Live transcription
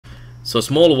So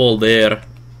small wall there,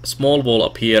 small wall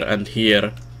up here and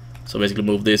here. So basically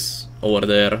move this over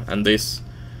there, and this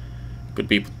could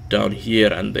be put down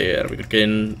here and there. We could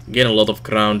gain a lot of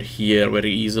ground here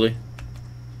very easily.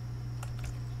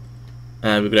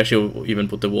 And we could actually even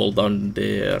put the wall down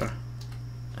there.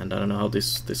 And I don't know how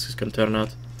this is gonna turn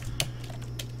out.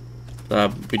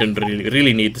 We don't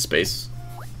really need the space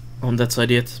on that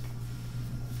side yet.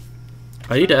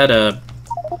 I need to add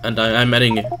I'm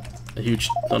adding a huge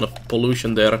ton of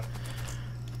pollution there at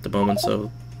the moment,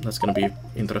 so that's gonna be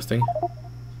interesting.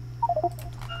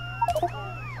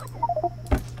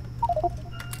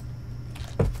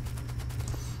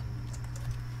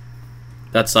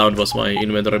 That sound was my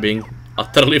inventory being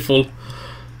utterly full.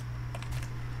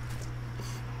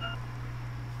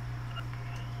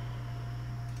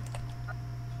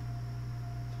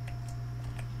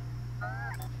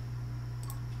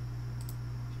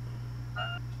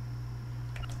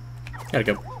 There we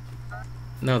go.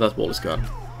 Now that wall is gone.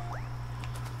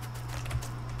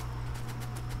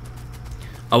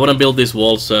 I want to build these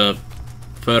walls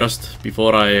first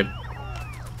before I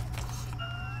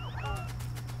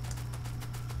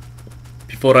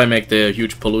make the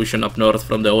huge pollution up north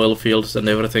from the oil fields and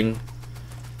everything.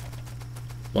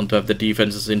 Want to have the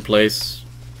defenses in place.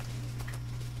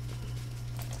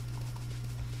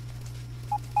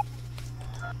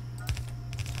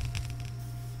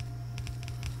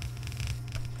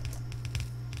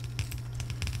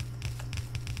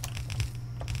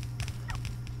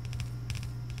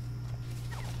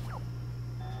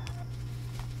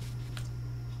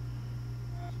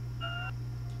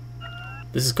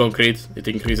 This is concrete. It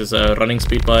increases running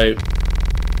speed by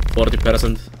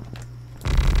 40%.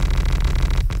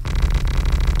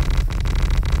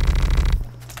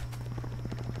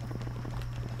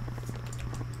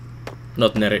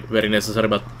 Not very necessary,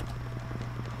 but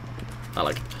I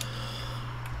like it.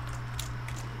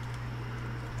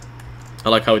 I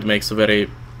like how it makes the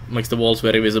walls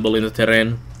very visible in the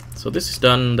terrain. So this is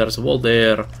done. There's a wall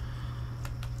there.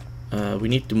 We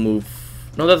need to move.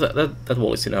 No, that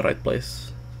wall is in the right place.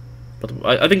 But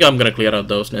I think I'm gonna clear out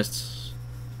those nests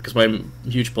because my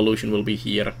huge pollution will be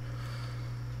here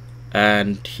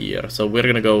and here. So we're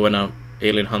gonna go on a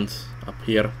alien hunt up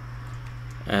here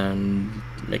and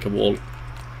make a wall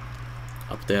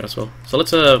up there as well. So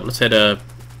let's head to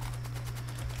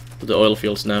the oil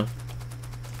fields now.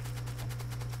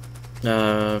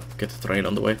 Get the train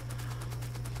on the way.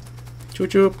 Choo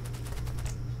choo.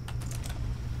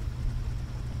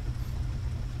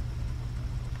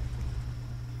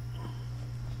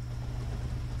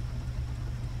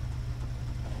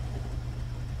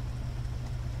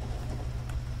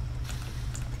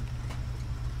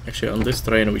 Actually, on this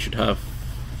train we should have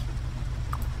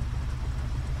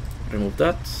remove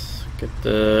that. Get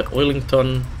the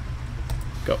Oilington.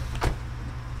 Go.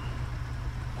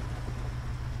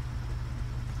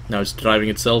 Now it's driving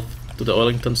itself to the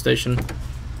Oilington station.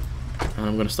 And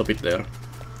I'm gonna stop it there.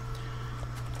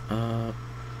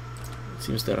 It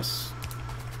seems there's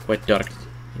quite dark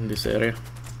in this area.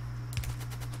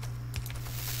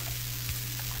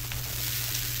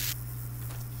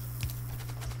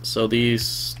 So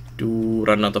these do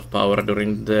run out of power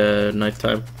during the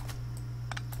nighttime.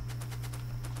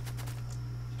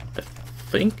 I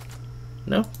think?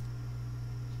 No?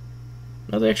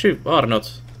 No, they actually are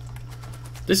not.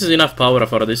 This is enough power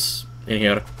for this in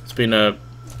here. It's been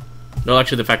no,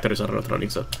 actually the factories are not running,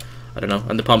 so I don't know.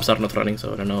 And the pumps are not running,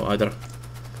 so I don't know either.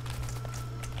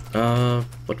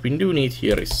 What we do need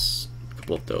here is a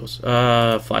couple of those.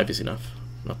 5 is enough.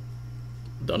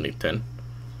 Don't need 10.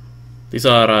 These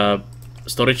are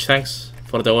storage tanks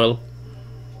for the oil.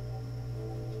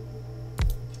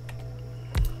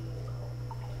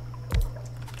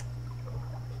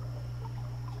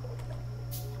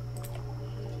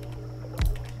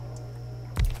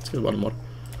 Let's get one more.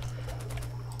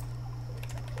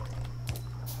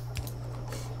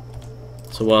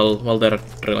 So while they're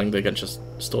drilling, they can just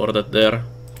store that there.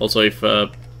 Also, if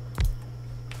the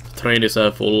train is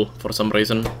full for some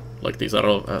reason, like these are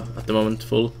all at the moment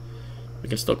full, we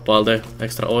can stockpile the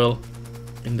extra oil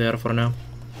in there for now.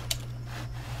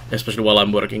 Especially while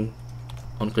I'm working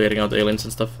on clearing out aliens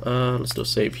and stuff. Let's do a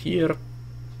save here.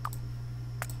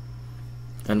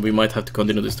 And we might have to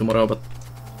continue this tomorrow, but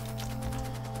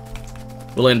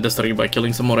we'll end the stream by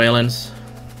killing some more aliens.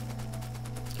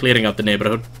 Clearing out the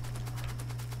neighborhood.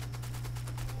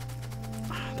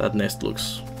 That nest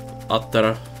looks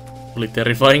utterly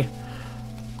terrifying.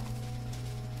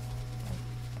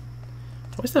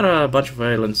 Why is there a bunch of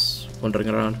aliens wandering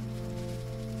around?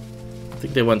 I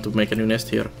think they want to make a new nest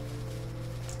here.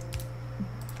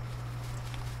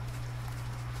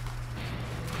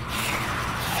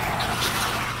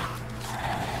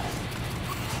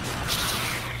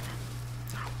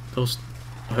 Those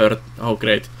hurt. Oh,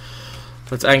 great.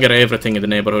 Let's anger everything in the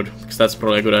neighborhood, because that's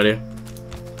probably a good idea.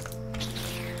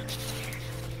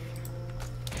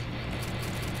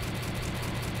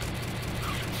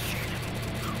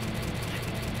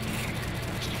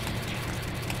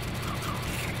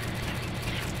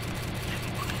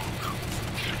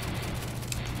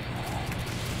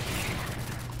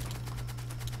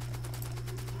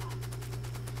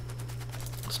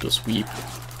 Let's do a sweep.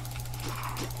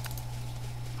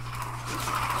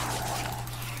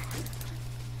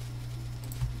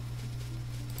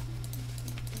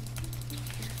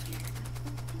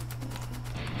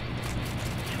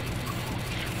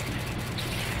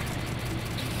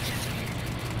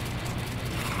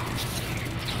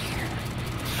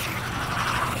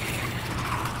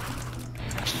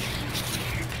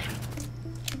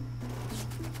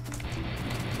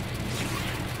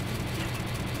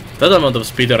 That amount of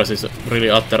speeders is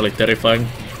really utterly terrifying.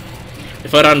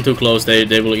 If I run too close, they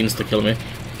will insta-kill me.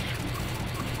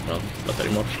 Well, not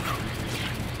anymore.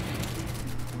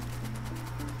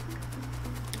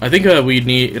 I think we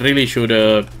really should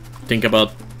think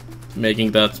about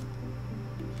making that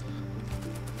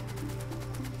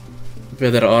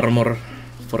better armor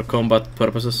for combat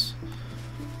purposes.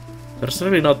 There's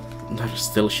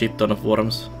still shit ton of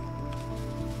worms.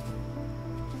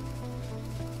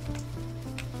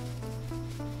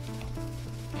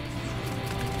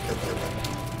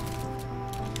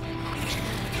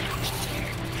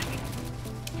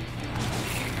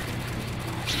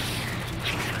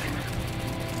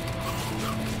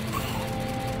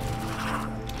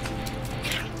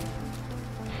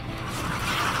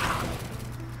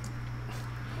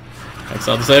 Thanks,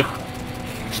 I'll save.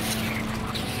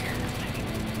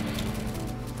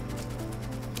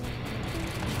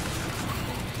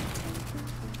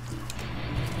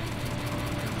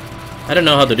 I don't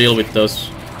know how to deal with those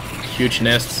huge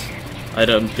nests. I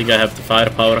don't think I have the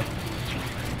firepower.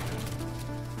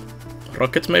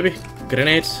 Rockets, maybe?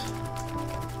 Grenades?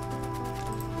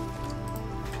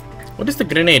 What is the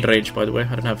grenade range, by the way?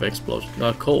 I don't have explosion.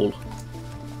 Coal.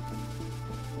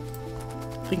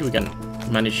 I think we can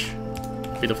manage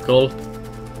a bit of coal.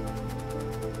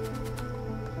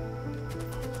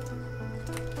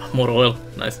 More oil.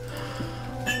 Nice.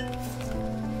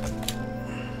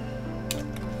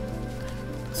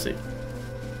 Let's see.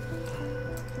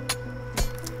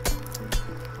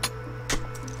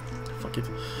 Fuck it.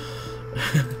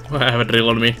 I have a drill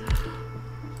on me.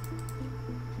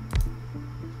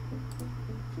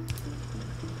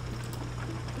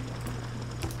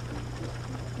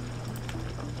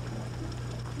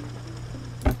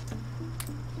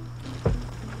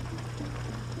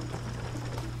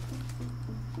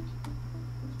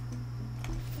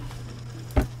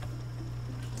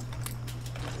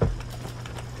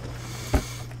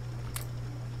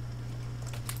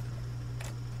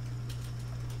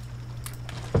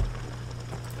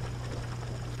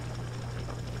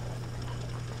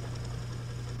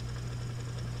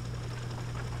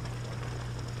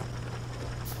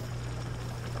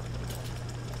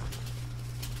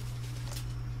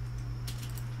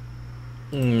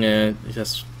 Yeah, it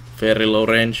has very low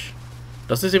range.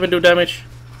 Does this even do damage?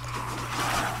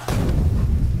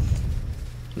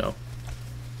 No.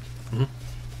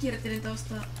 Kirjoittelin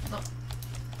tuosta,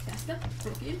 tästä,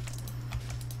 rukiin.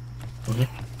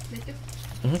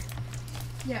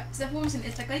 Ja sä huomasin,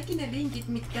 että kaikki ne linkit,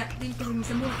 mitkä linkkasin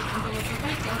missä mulkit on tullut,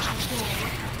 kaikki alkaa koululla.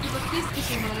 Mutta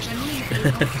keskisuomalainen niin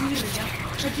kirja.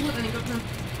 Kaikki muuta niinku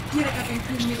kirjakapin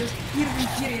kymmitys,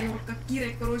 kirjanurkka,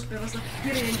 kirjakko ruispellossa,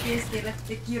 kirjan keskellä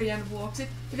ja kirjan vuoksi.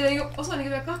 Ja vielä niinku osa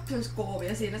niinku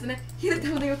kaksoiskoovia siinä, se ne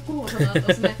hirveän niinku kuulosanat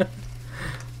tuossa ne.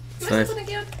 Mä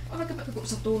sanoinkin, että vaikka kun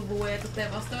satun luetut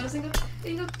ja vastaavana,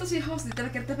 niin tosi hauska tällä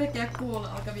kertaa pelkkää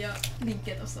kuolla alkavia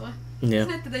linkkejä tossa vai? Se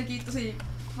näyttää jotenkin tosi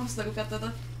hauskaa, kun katsoo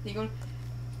niin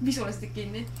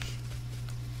visuaalisestikin. Niin.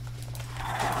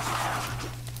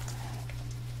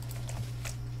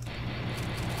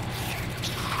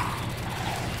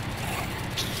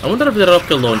 I wonder if the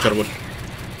rocket launcher would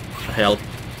help.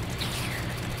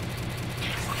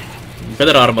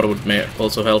 Better armor would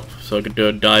also help, so I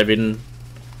could dive in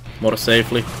more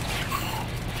safely.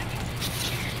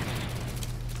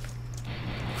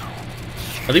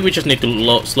 I think we just need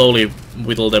to slowly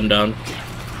whittle them down.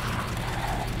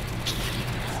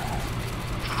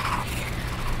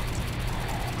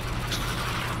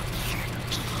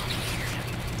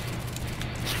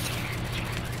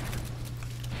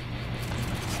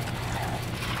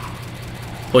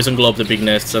 Poison globe the big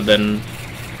nests and then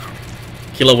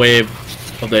kill a wave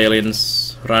of the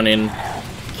aliens, run in,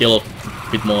 kill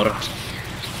a bit more.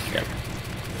 Yeah.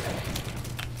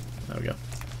 There we go.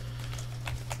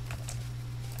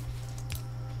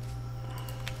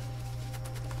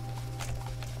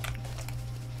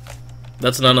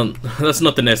 That's not that's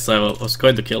not the nest I was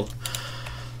going to kill.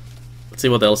 Let's see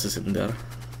what else is in there.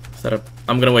 Is there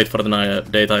I'm gonna wait for the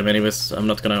daytime anyways. I'm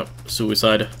not gonna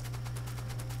suicide.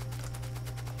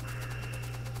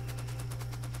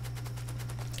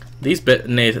 These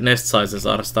nest sizes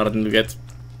are starting to get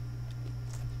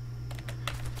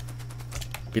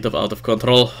a bit of out of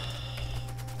control.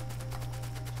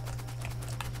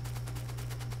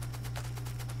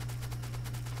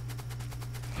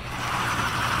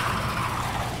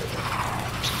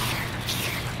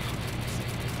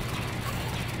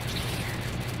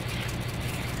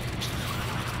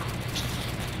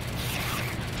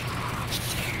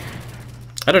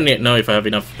 I don't know if I have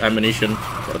enough ammunition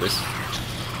for this.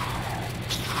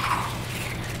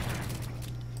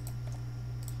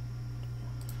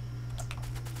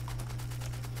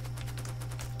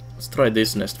 Let's try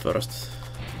this nest first.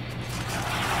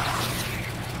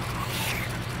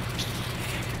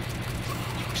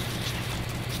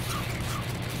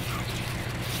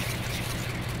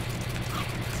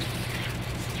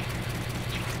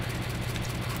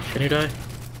 Can you die?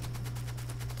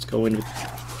 Let's go in with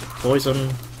poison.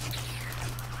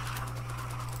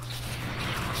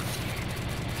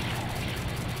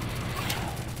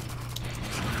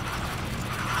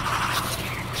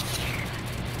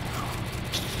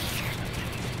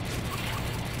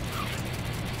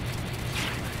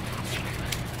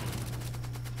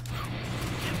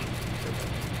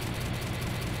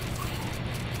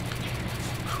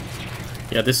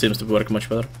 Yeah, this seems to work much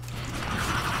better.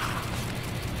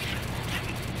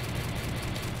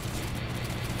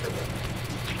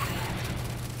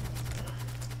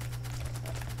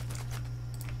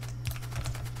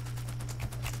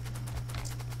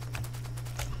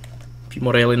 Few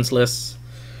more aliens less.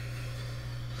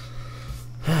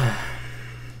 And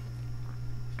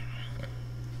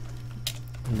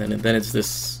then it's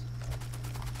this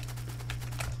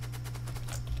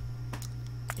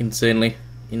insane.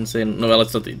 No, well,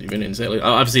 it's not even insane.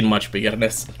 I've seen much bigger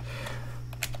nests.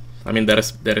 I mean, there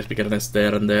is bigger nests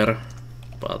there and there,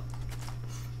 but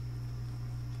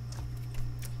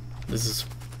this is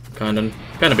kind of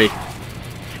big.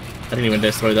 I didn't even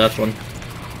destroy that one,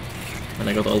 and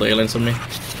I got all the aliens on me.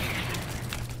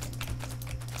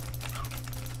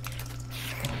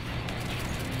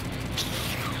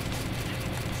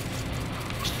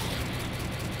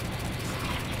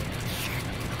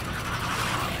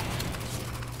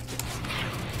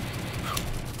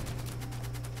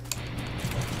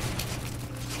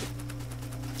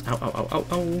 Ow, ow, ow, ow,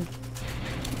 ow.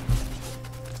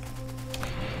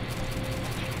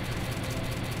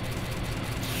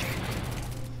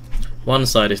 One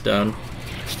side is down.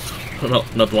 Well,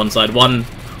 not one side. One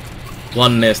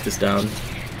nest is down.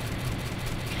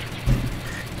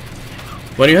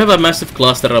 When you have a massive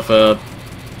cluster of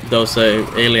those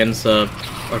aliens,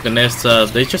 like the nests,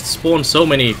 they just spawn so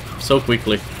many so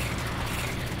quickly.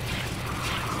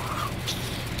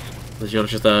 That you're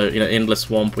just in an endless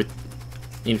swamp with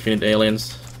infinite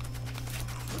aliens.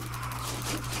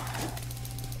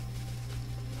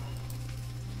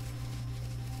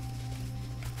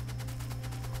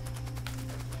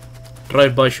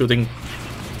 Drive-by shooting.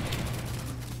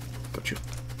 Got you.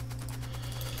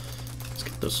 Let's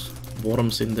get those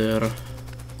worms in there.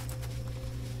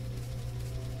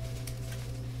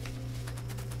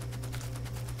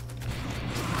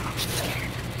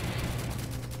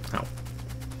 Ow.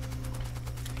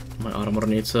 My armor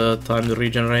needs time to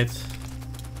regenerate.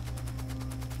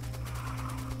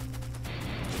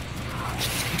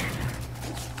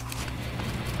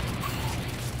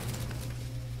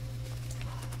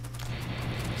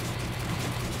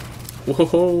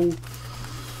 Whoa!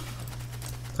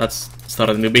 That's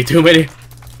starting to be too many.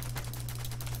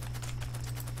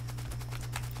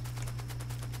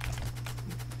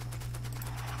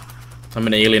 I'm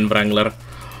an alien wrangler.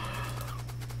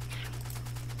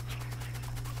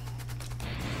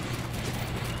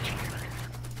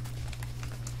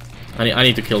 I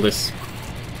need to kill this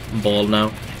ball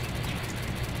now.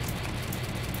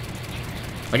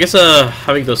 I guess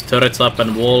having those turrets up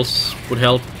and walls would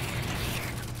help.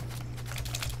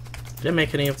 Did I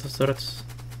make any of those turrets?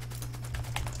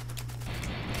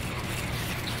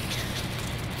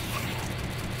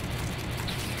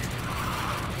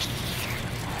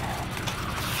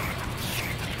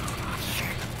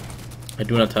 I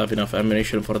do not have enough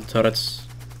ammunition for the turrets,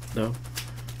 though.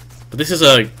 But this is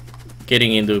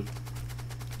getting into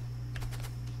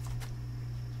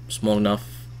small enough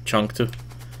chunk to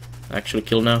actually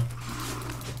kill now.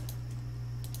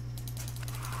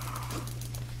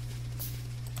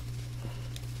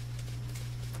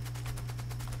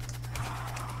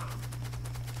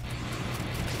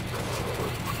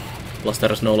 Plus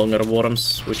there's no longer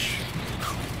worms, which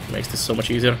makes this so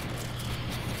much easier.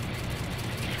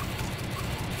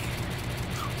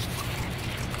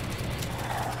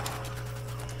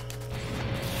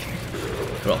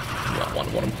 Well, yeah,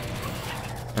 one worm.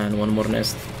 And one more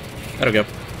nest. There we go.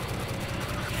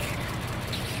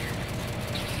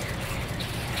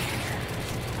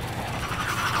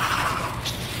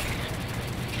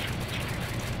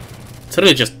 It's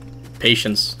really just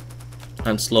patience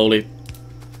and slowly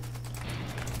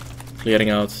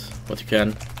clearing out what you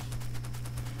can.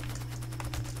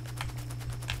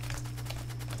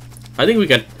 I think we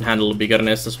can handle bigger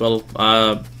nests as well.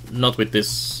 Not with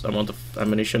this amount of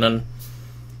ammunition and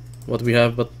what we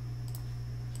have, but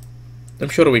I'm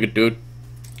sure we could do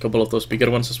a couple of those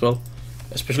bigger ones as well.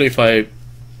 Especially if I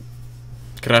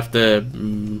craft the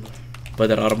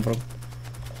better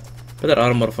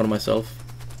armor for myself.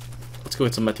 Let's go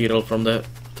get some material from the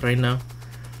train now.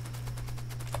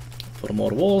 For more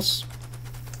walls.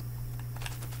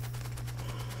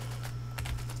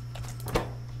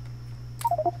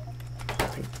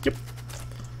 Yep.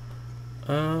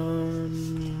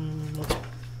 Let's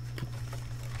put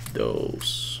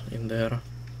those in there.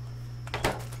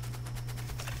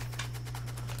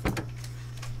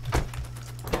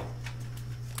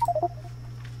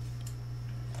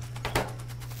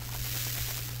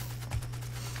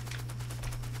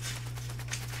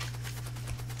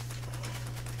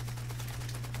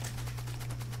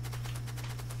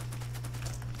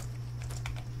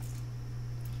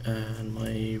 And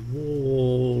my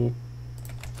wall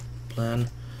plan.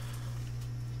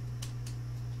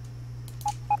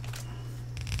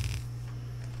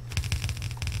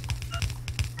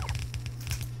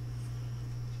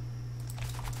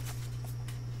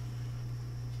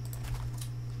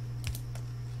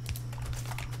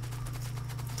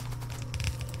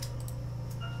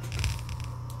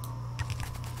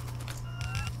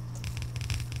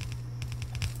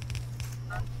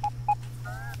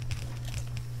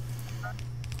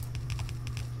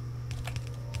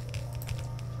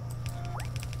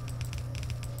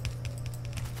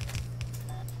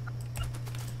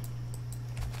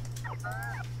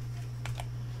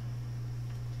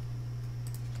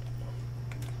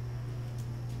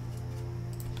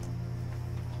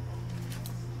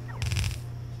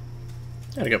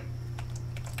 There we go.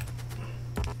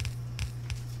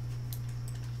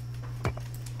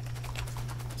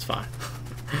 It's fine.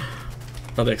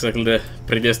 Not exactly the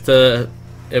prettiest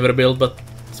ever built, but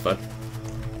it's fine.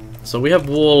 So we have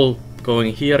wall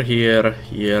going here, here,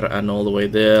 here, and all the way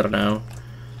there now.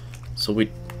 So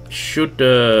we should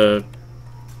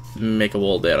make a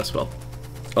wall there as well.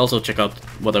 Also check out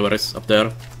whatever is up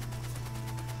there.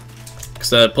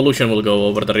 Because pollution will go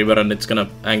over the river and it's gonna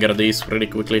anger these really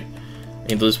quickly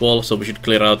into this wall, so we should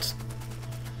clear out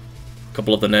a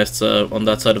couple of the nests on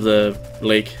that side of the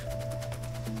lake.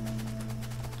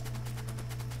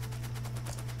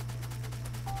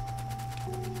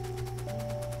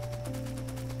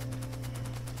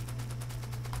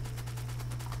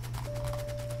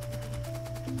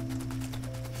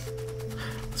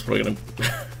 It's probably gonna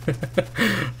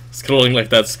scrolling like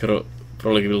that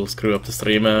probably will screw up the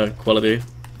stream quality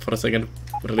for a second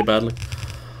really badly.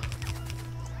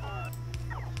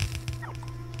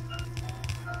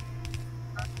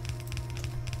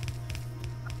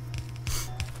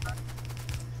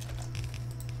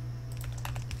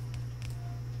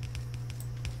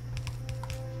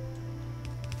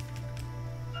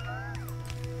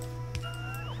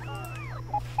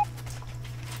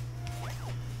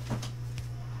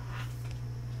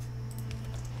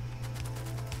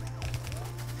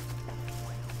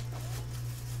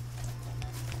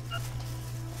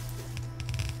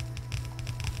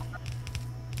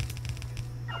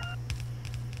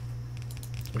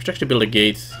 We should actually build a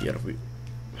gate here. We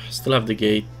still have the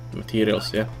gate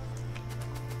materials, yeah.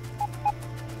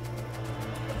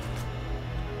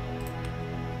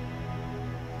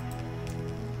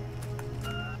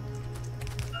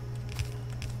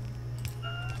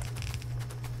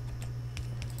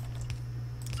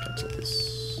 Cancel this.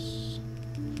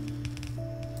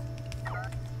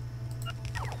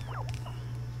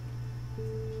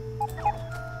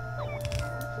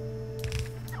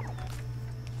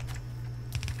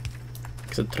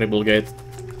 It's a triple gate.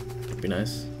 Would be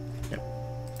nice. Yeah.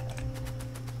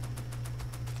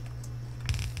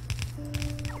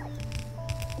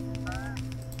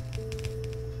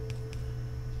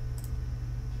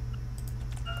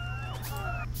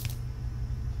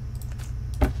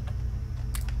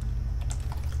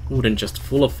 Wooden just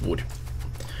full of wood.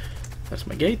 That's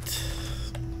my gate.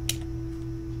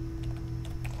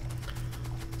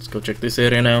 Let's go check this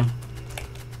area now.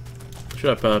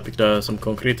 Should I pick some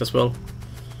concrete as well?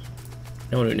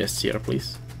 No new nests here,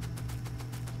 please.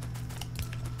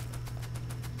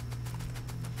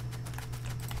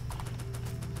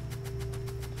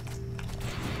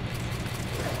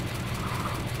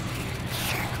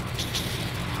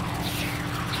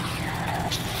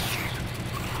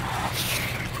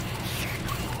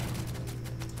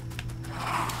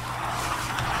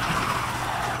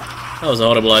 That was a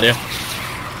horrible idea.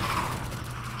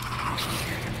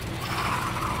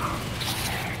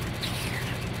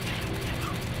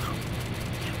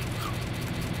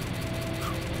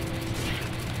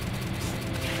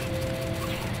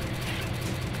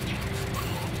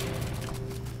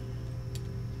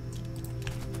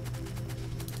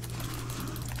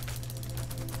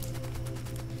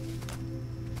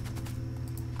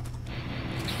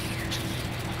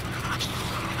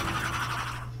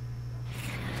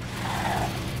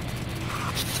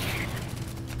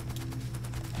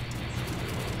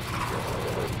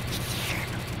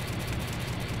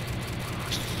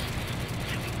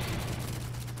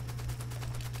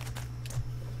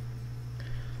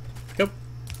 Yep.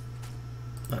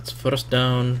 That's first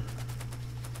down.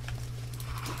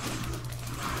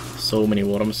 So many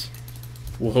worms.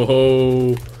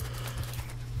 Whoa.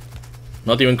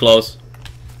 Not even close.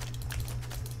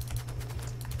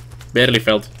 Barely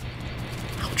felt.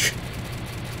 Ouch.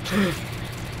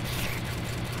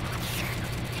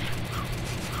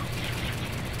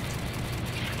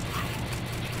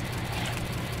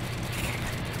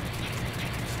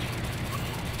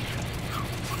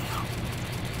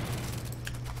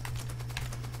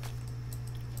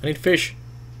 I need fish.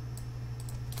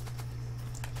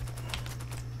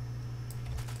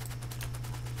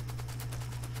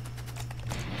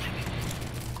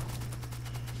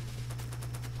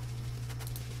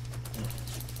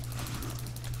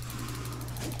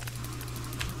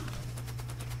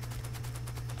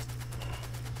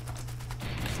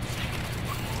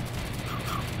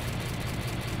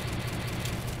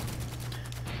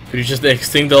 Could you just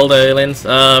extinct all the aliens?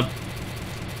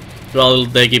 Well,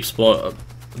 they keep spawn.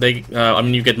 I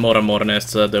mean, you get more and more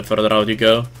nests the further out you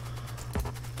go.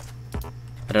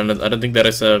 I don't think there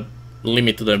is a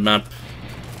limit to the map,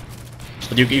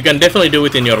 but you can definitely do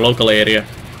it in your local area.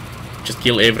 Just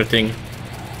kill everything.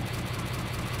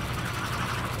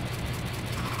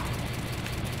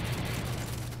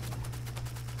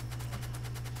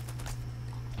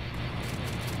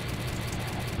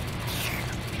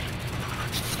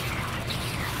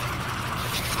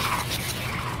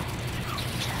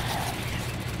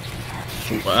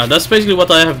 That's basically what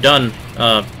I have done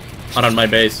around my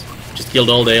base. Just killed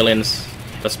all the aliens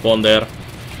that spawn there.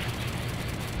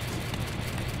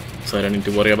 So I don't need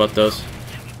to worry about those.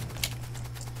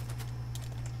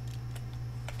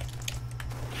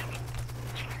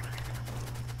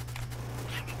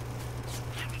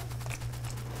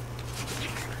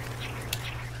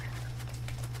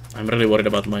 I'm really worried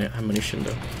about my ammunition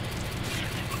though.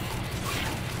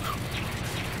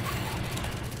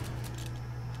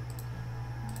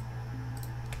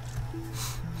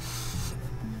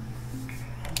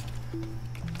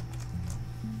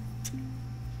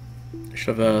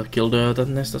 Should have killed that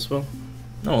nest as well.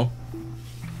 No.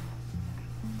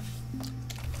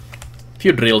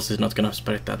 Few drills is not gonna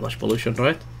spread that much pollution,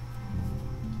 right?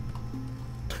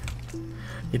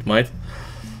 It might.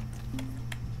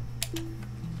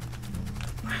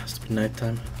 Has to be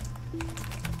nighttime.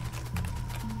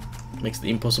 Makes it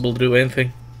impossible to do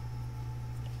anything.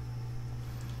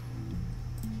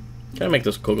 Can I make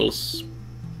those goggles?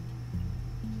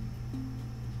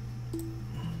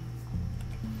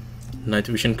 Night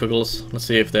vision goggles. Let's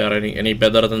see if they are any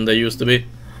better than they used to be.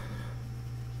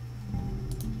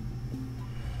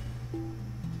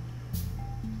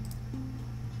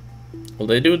 Well,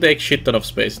 they do take shit ton of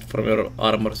space from your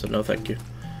armor, so no thank you.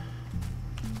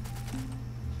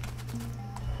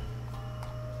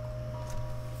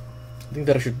 I think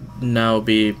there should now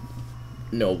be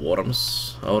no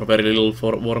worms, or very little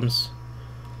for worms.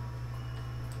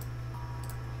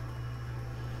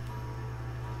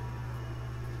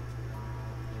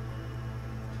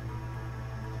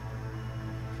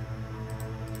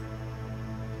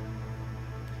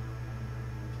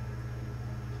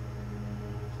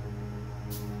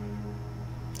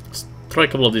 Try a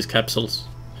couple of these capsules.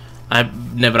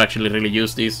 I've never actually really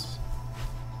used these,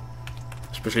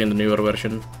 especially in the newer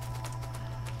version.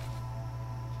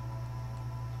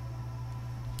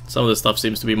 Some of the stuff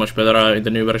seems to be much better in the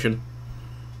new version.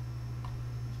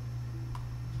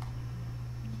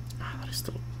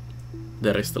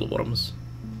 There is still worms.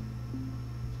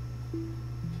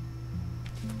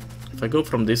 If I go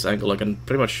from this angle, I can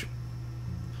pretty much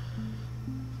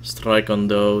strike on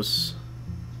those.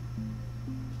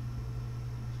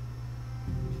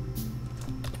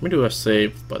 Let me do a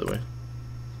save, by the way.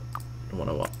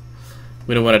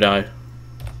 We don't wanna die.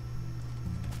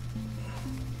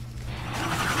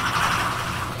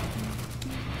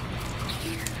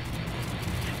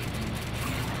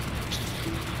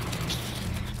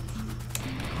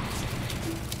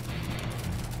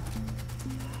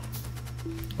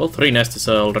 All 3 nests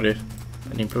are already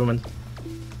an improvement.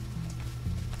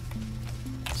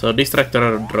 So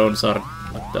distractor drones are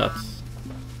like that.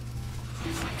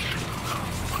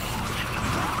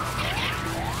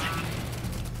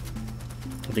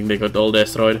 I think they got all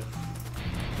destroyed.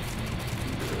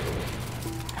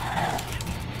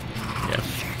 Yeah.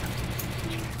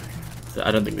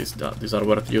 I don't think these are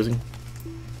worth using.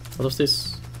 What was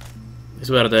this? This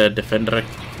is where the defender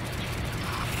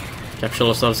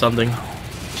capsules or something.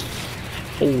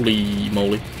 Holy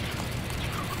moly.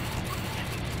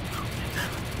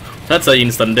 That's an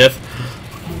instant death.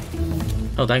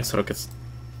 Oh, thanks, rockets.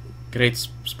 Great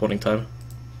spawning time.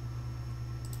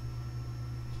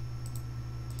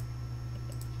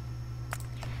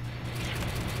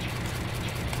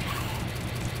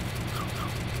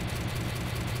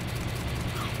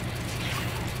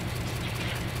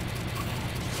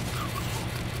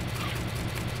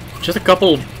 Just a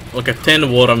couple, like a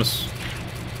 10 worms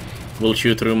will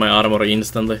shoot through my armor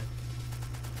instantly.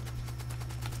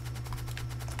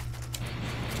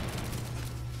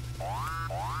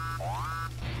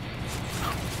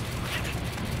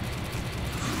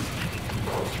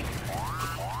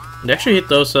 They actually hit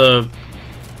those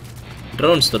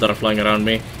drones that are flying around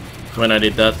me when I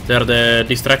did that. They're the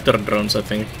distractor drones, I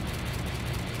think.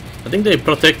 I think they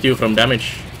protect you from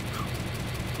damage.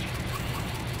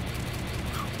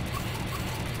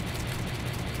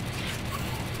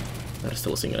 There's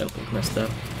still a single nest there.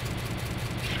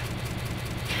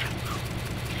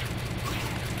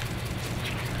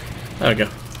 There we go.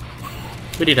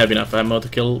 We did have enough ammo to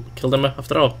kill them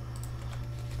after all.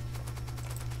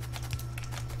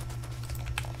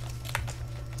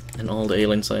 And all the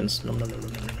alien signs. No.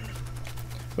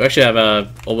 We actually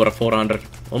have over 400,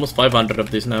 almost 500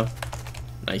 of these now.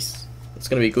 Nice. That's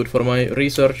gonna be good for my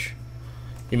research.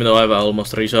 Even though I've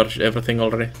almost researched everything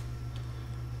already.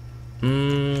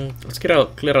 Let's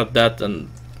clear out that and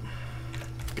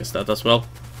guess that as well.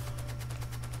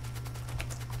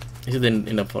 Is it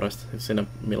in a forest? It's in a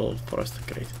middle forest.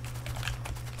 Great.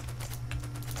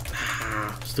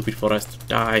 Ah, stupid forest.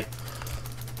 Die.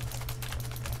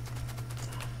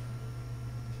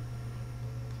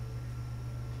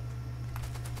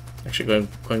 Actually,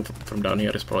 going from down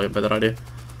here is probably a better idea.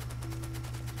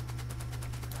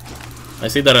 I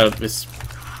see that there's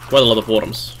quite a lot of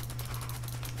worms.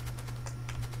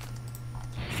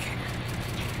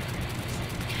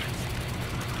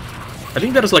 I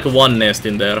think there's like one nest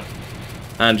in there,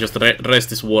 and just the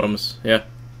rest is worms. Yeah.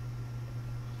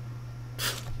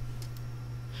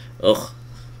 Ugh.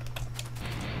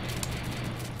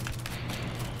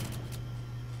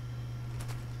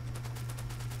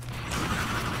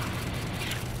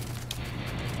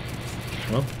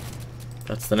 Well,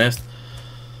 that's the nest.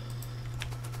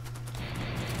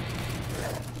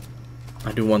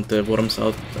 I do want the worms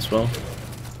out as well.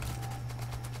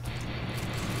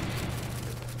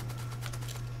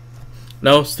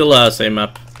 No, still same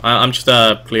map. I'm just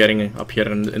clearing up here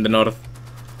in the north.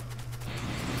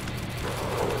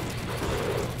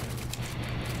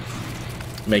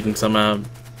 Making some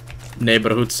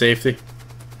neighborhood safety.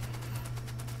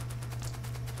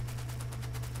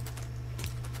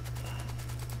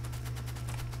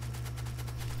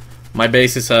 My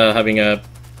base is having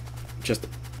just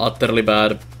utterly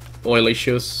bad oil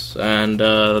issues, and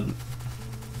the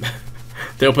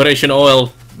Operation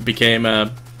Oil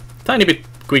became tiny bit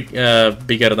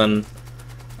bigger than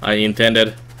I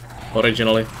intended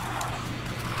originally.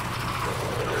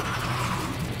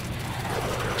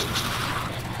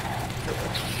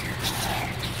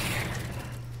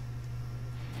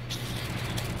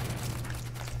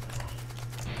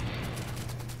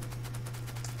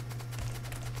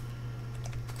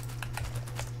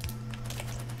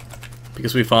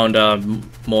 Because we found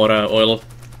more oil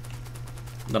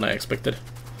than I expected.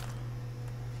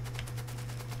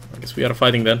 I guess we are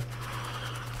fighting then.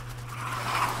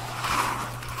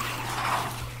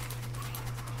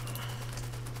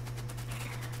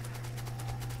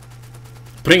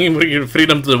 Bringing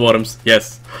freedom to the worms,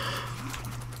 yes.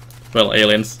 Well,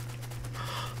 aliens.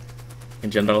 In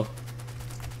general.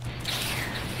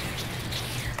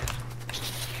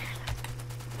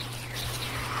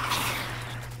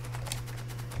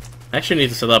 I actually need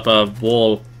to set up a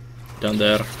wall down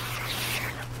there.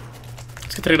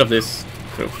 It's get rid of this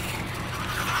crew.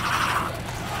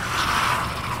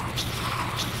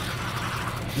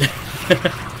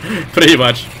 Pretty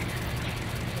much.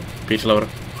 Peach lover.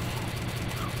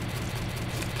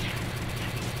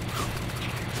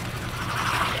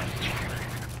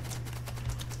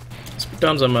 Let's put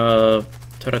down some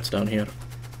turrets down here.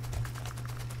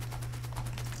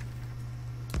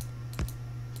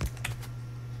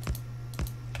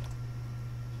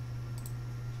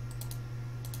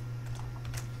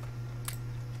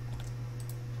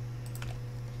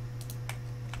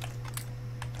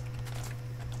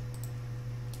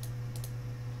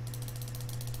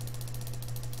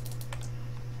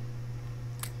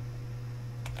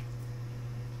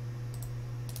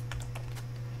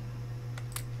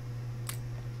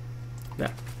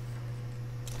 Yeah.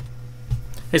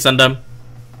 Hey Sandam.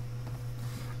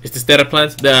 Is this their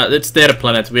planet? It's their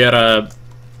planet. We are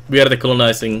the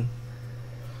colonizing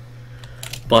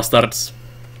bastards.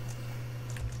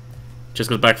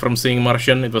 Just got back from seeing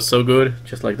Martian. It was so good,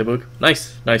 just like the book.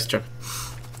 Nice, nice, Chuck.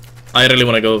 I really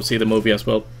want to go see the movie as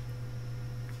well.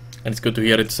 And it's good to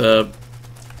hear it's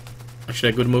actually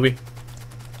a good movie.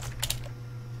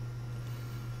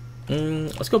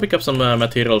 Let's go pick up some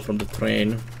material from the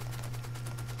train.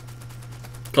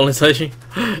 Colonization?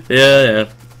 Yeah.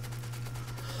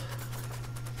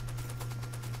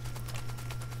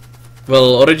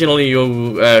 Well, originally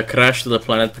you crashed the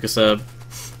planet because the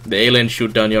aliens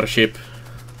shoot down your ship.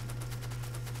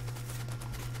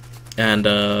 And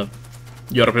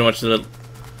you're pretty much the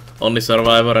only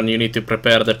survivor, and you need to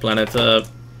prepare the planet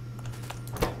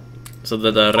so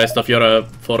that the rest of your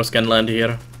force can land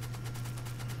here.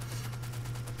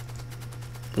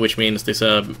 Which means this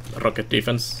rocket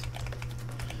defense.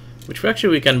 Which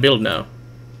we can build now.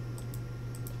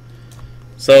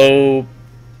 So...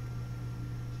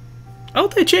 how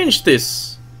they changed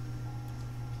this?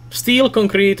 Steel,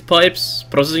 concrete, pipes,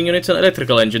 processing units and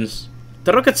electrical engines.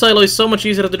 The rocket silo is so much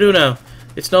easier to do now.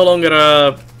 It's no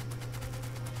longer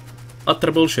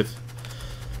utter bullshit.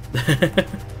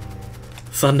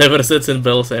 Sun never sets in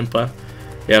Bell's Empire.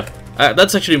 Yeah,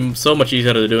 that's actually so much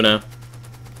easier to do now.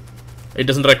 It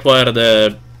doesn't require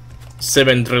the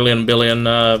 7 trillion billion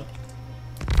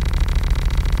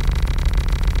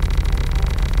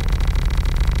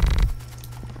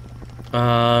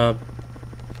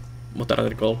what are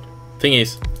they called?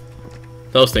 Thingies.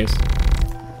 Those things.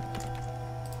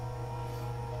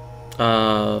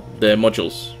 The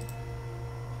modules.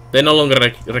 They no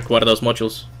longer require those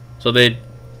modules. So they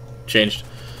changed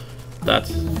that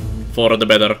for the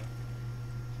better.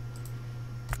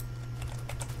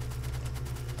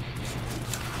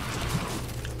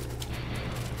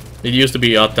 It used to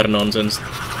be utter nonsense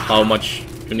how much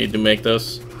you need to make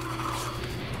those.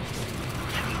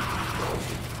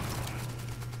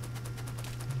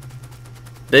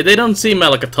 They don't seem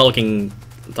like a talking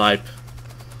type.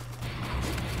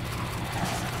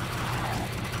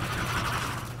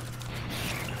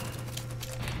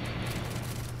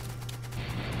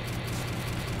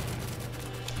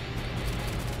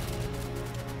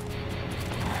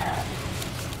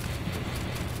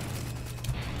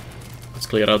 Let's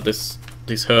clear out this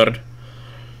herd.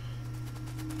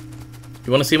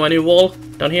 You wanna see my new wall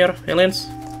down here, aliens?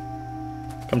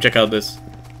 Come check out this.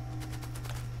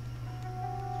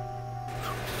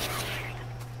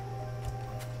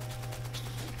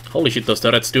 Holy shit, those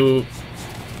turrets do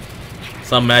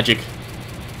some magic.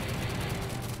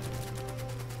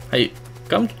 Hey,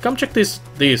 come check these.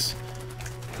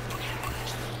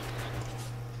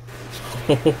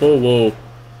 Whoa.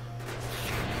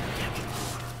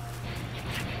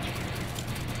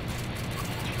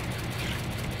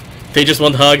 They just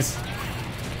want hugs.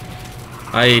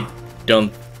 I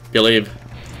don't believe.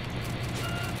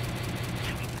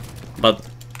 But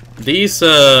these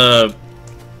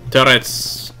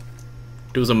turrets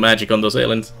do some magic on those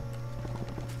aliens.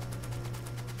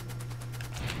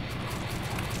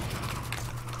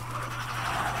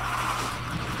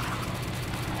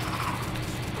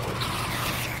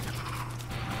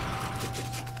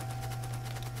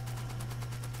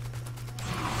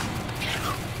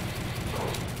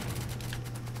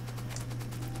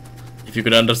 If you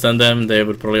could understand them, they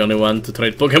would probably only want to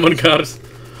trade Pokemon cards.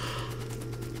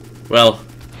 Well,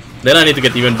 then I need to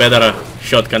get even better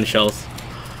shotgun shells.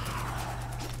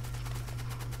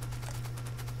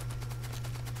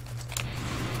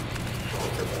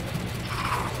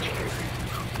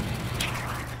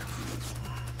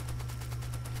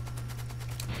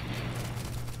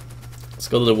 Let's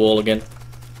go to the wall again.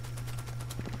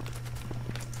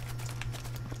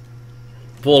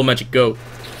 Wall magic, go.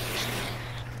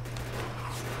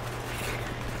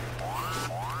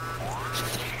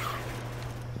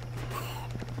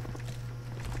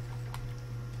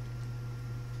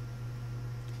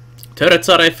 Turrets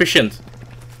are efficient,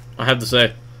 I have to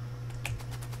say.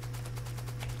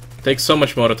 It takes so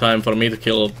much more time for me to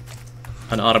kill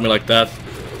an army like that.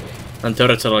 And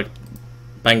turrets are like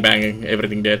bang banging,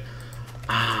 everything dead.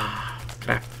 Ah,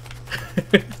 crap.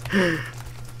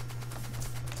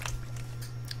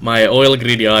 My oil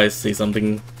greedy eyes see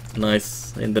something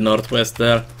nice in the northwest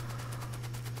there.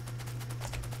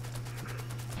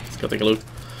 Let's go take a look.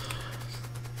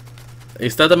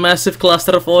 Is that a massive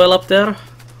cluster of oil up there?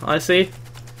 I see.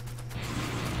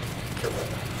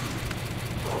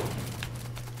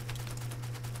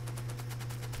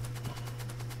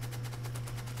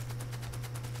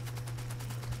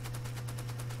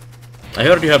 I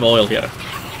heard you have oil here.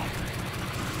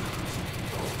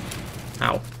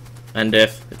 Ow. And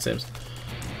death, it seems.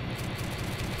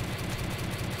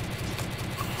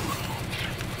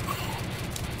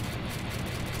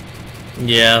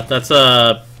 Yeah, that's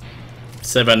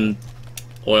 7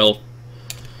 oil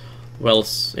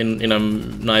wells in a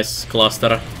nice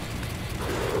cluster.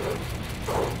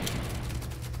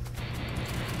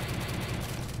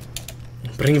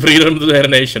 Bring freedom to their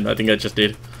nation, I think I just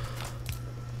did.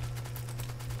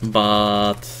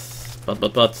 But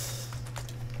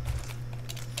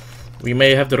we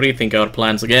may have to rethink our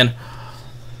plans again.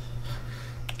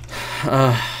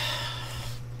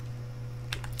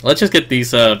 Let's just get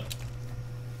these the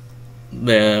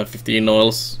 15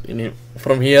 oils in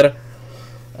from here,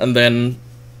 and then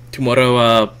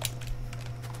tomorrow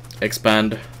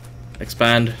expand.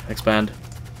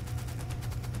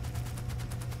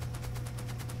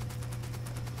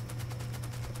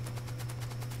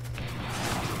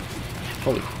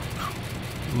 Holy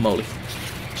moly.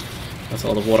 That's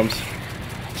all the worms.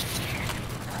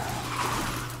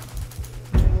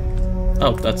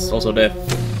 Oh, that's also dead.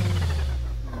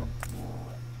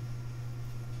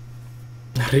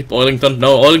 Rip Oilington.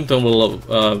 No, Oilington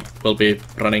will be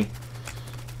running.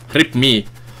 Rip me.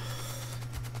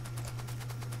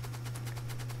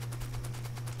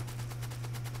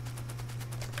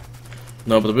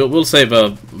 No, but we'll save.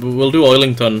 We'll do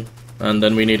Oilington, and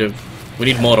then we need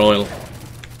more oil.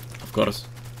 Of course.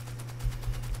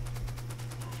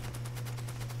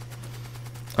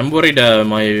 I'm worried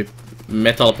my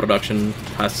metal production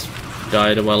has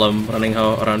died while I'm running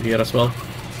around here as well.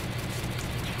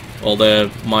 All the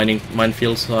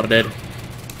minefields are dead.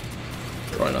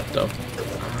 Probably not though.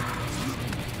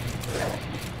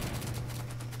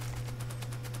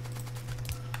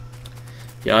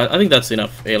 Yeah, I think that's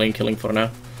enough alien killing for now.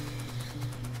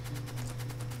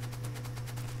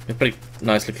 We pretty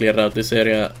nicely cleared out this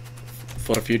area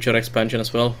for future expansion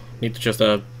as well. Need to just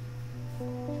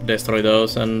destroy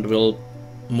those, and we'll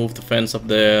move the fence up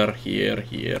there, here,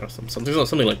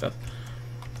 something like that.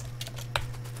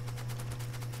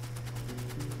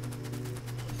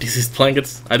 Diseased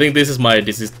blankets. I think this is my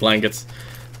diseased blankets.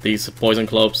 These poison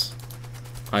globes.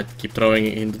 I keep throwing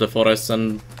into the forests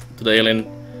and to the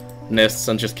alien nests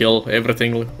and just kill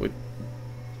everything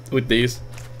with these.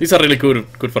 These are really good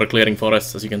for clearing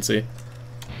forests, as you can see.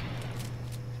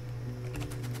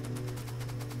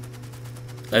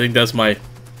 I think that's my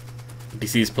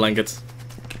diseased blankets.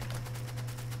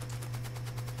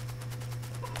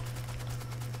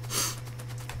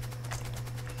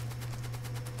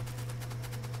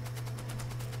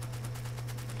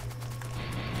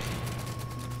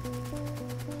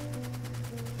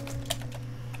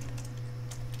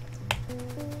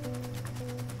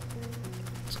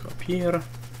 Here.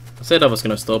 I said I was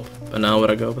gonna stop an hour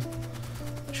ago, but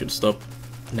I should stop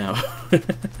now.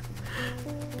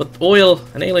 But oil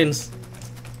and aliens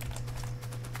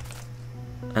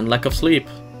and lack of sleep.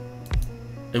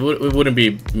 It wouldn't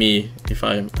be me if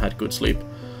I had good sleep.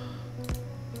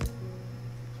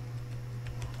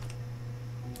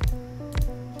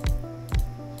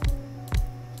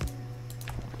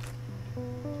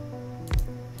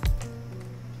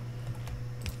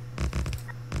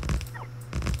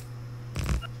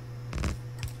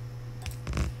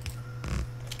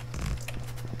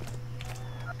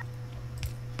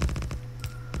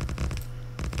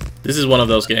 This is one of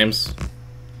those games.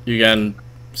 You can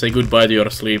say goodbye to your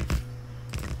sleep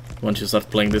once you start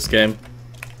playing this game.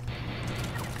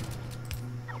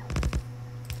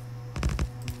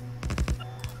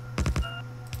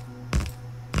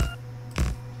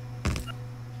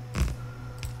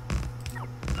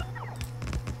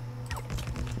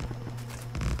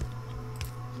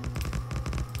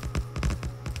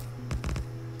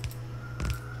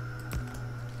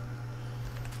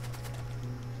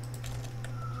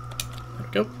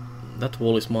 Go. That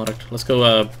wall is marked. Let's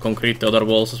go concrete the other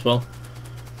walls as well.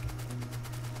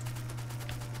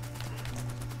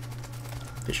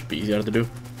 This should be easier to do.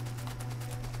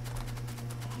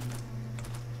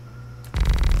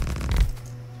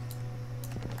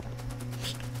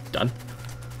 gun.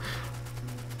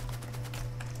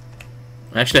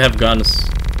 I actually have guns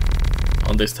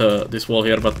on this wall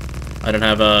here, but I don't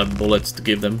have bullets to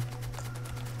give them.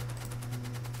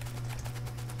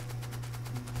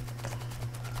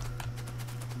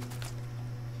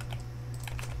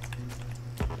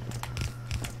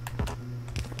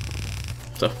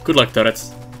 So, good luck,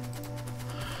 turrets.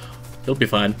 You'll be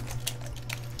fine.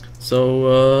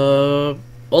 So,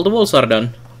 all the walls are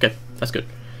done. Okay, that's good.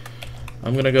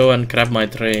 I'm gonna go and grab my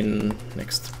train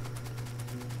next.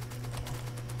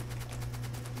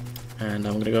 And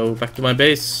I'm gonna go back to my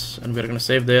base, and we're gonna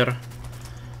save there.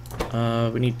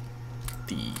 We need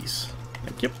these.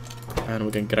 Thank you. And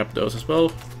we can grab those as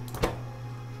well.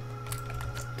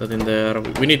 That in there.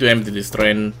 We need to empty this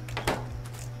train,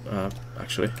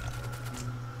 actually.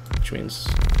 Which means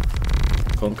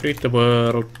concrete the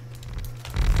world.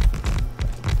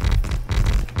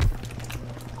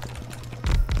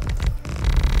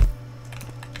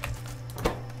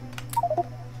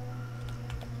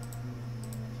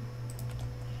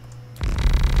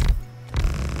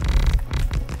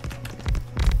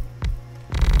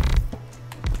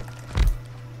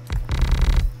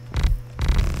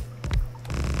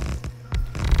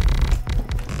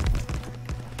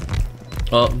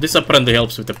 Well, this apparently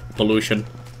helps with the pollution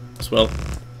as well.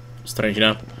 Strange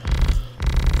enough.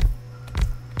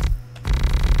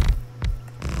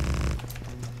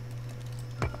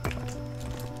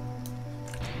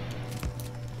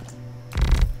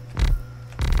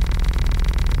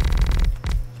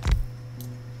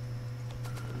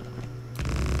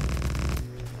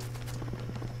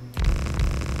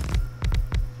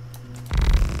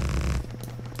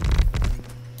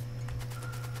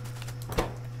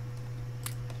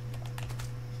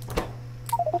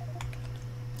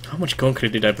 How much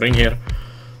concrete did I bring here?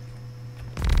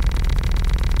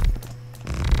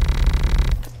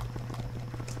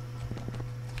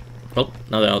 Well,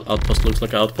 now the outpost looks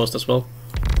like an outpost as well.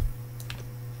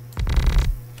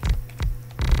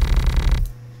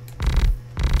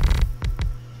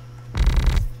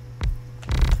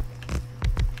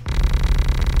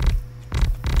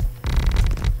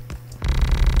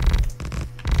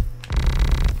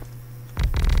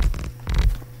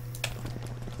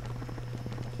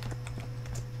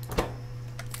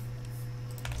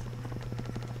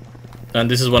 And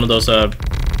this is one of those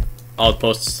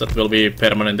outposts that will be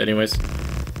permanent anyways,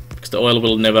 because the oil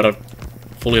will never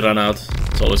fully run out.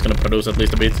 It's always gonna produce at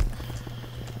least a bit.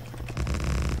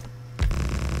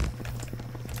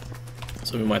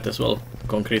 So we might as well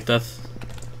concrete that.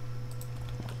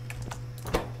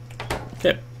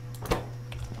 Okay.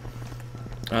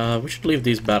 We should leave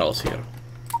these barrels here.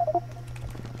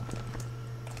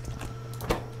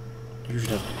 You should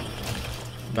have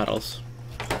barrels.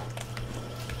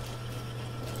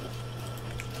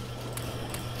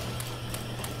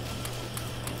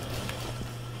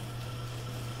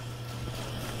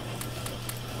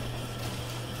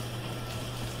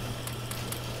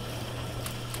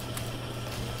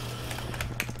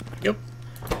 Yep.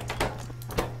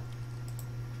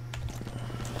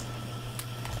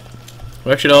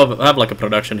 We actually have like a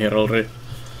production here already,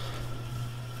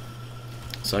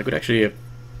 so I could actually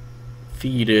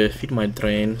feed my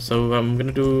train. So I'm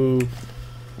gonna do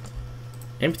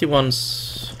empty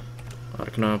ones are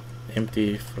gonna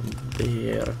empty from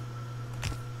there.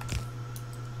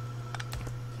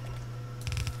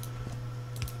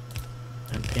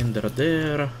 And enter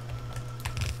there.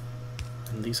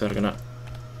 And these are gonna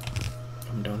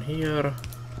come down here.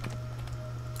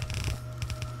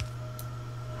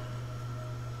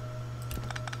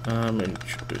 I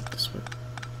should do it this way.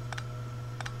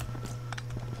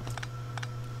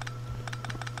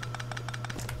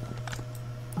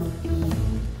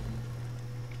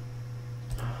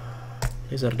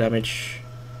 Laser damage.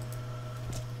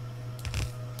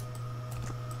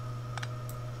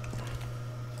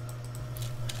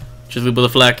 Should we put a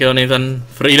flag on it and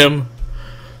freedom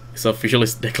is officially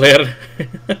declared?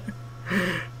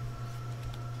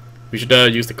 We should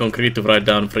use the concrete to write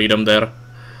down freedom there.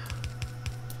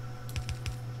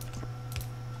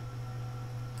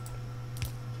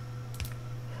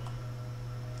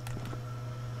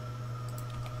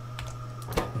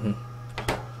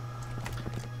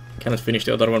 Cannot finish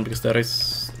the other one because there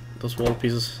is those wall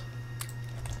pieces.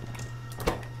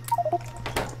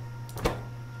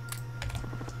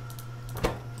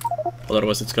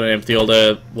 Otherwise it's gonna empty all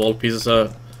the wall pieces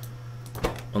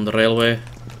on the railway,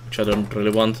 which I don't really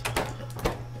want.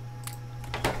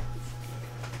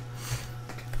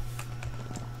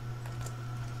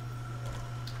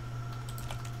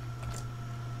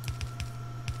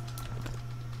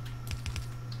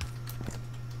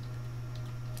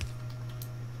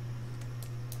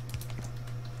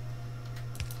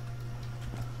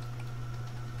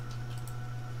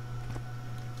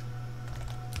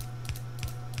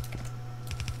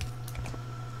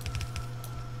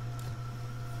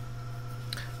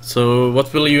 So,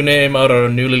 what will you name our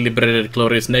newly liberated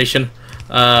glorious nation?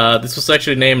 This was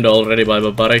actually named already by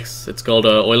Barbarics. It's called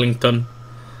Oilington.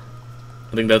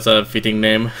 I think that's a fitting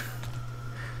name.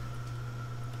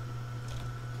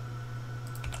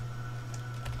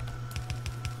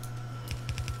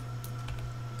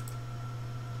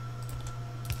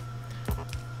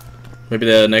 Maybe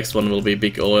the next one will be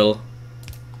Big Oil.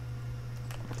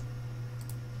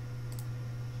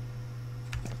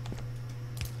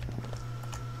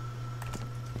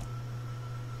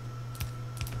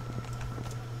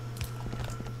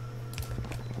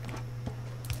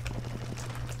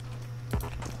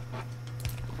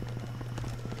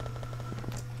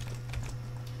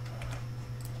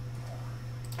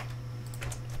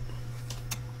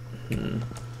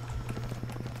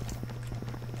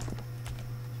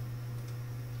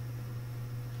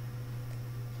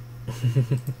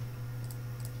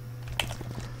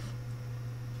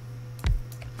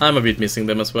 I'm a bit missing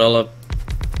them as well,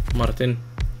 Martin.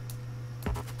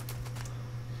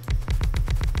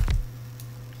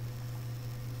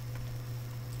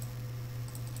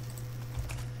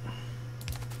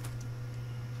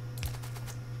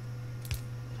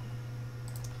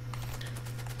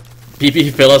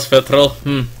 PP Fellas Petrol.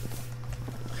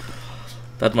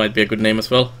 That might be a good name as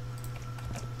well.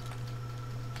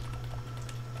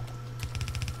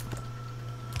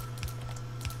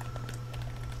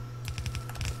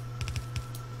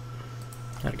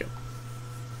 There we go.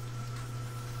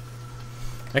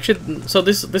 Actually, so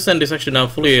this end is actually now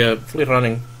fully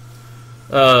running.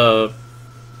 It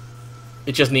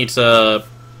just needs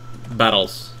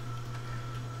battles,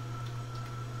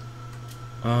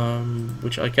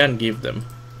 which I can give them.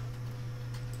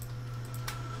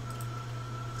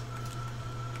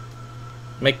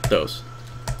 Make those.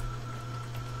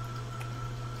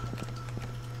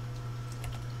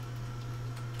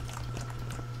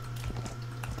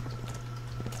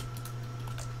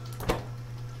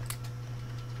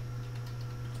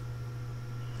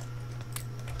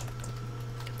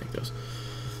 Take those.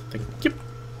 Thank you.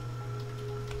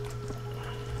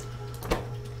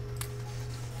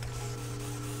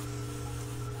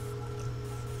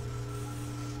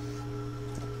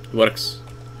 Works.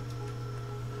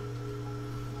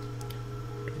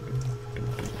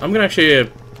 I'm gonna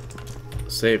actually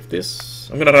save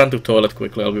this. I'm gonna run to toilet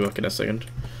quickly. I'll be back in a second.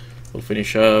 We'll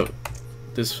finish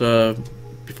this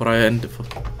before I end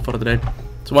for the day.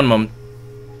 So 1 moment.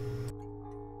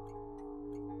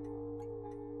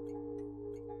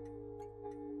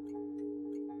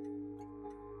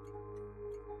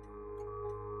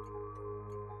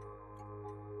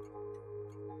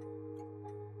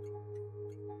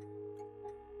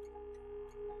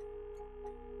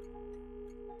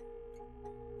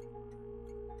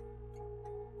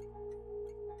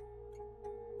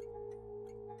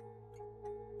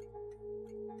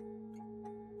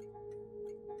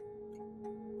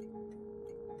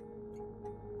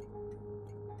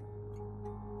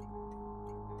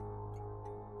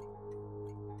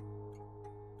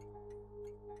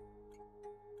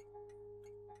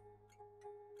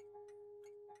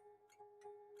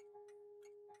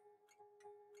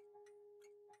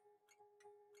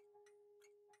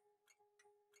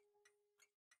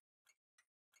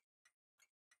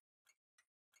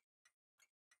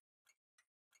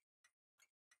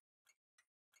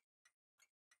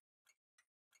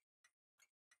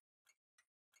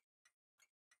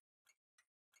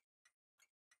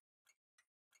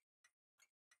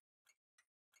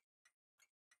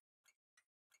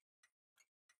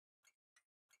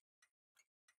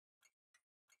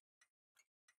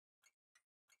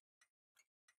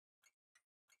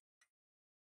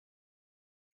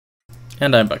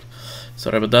 And I'm back.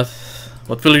 Sorry about that.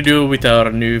 What will you do with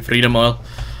our new freedom oil?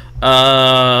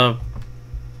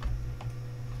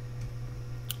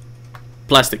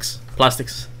 Plastics.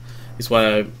 Plastics is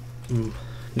why I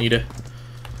need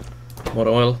more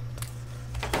oil.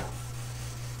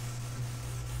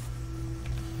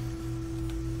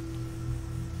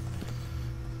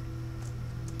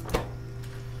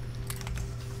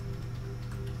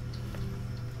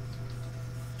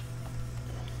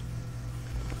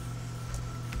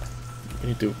 We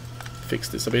need to fix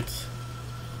this a bit.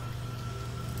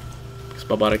 Because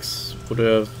Barbarics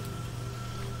would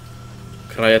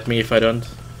cry at me if I don't.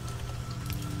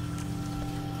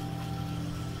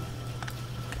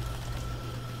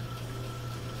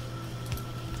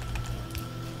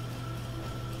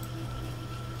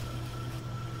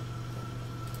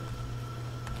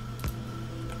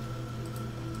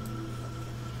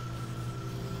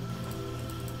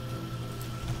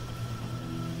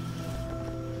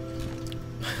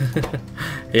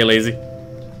 Hey, lazy.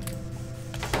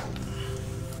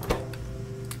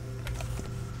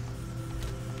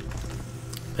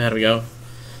 There we go.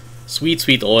 Sweet,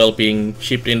 sweet oil being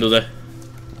shipped into the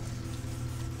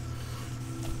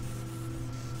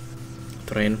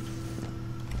train.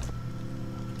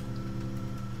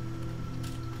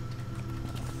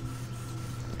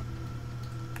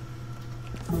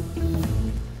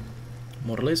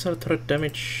 More laser threat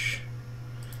damage.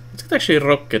 Let's get actually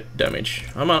rocket damage.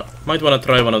 Might wanna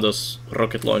try one of those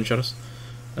rocket launchers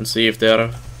and see if they are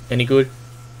any good.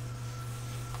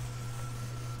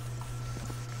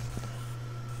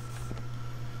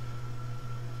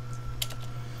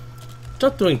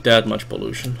 Not doing that much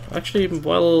pollution. Actually,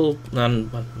 well,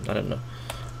 I don't know.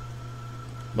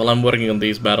 While I'm working on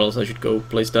these battles, I should go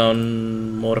place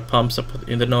down more pumps up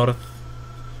in the north.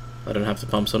 I don't have the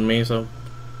pumps on me, so...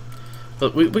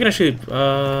 But we can actually,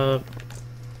 can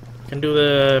do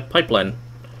the pipeline.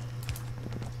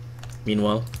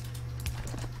 Meanwhile.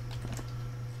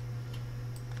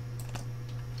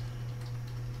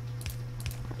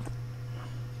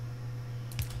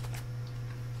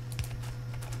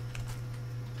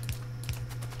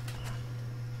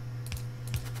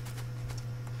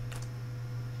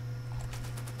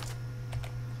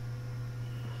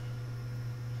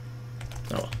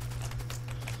 Oh well.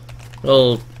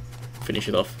 We'll finish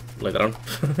it off later on.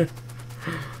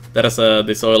 There's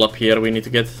this oil up here we need to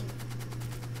get.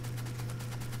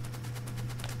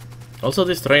 Also,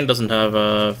 this train doesn't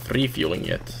have free fueling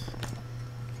yet.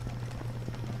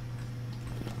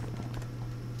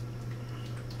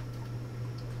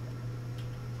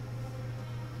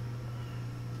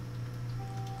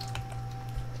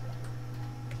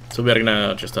 So we're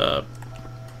gonna just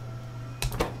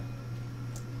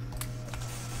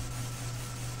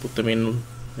put them in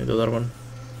the other one.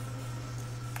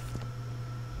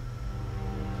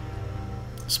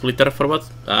 Splitter for what?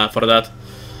 For that.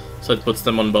 So it puts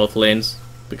them on both lanes,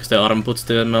 because the arm puts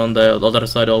them on the other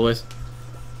side always.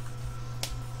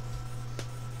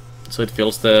 So it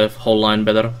fills the whole line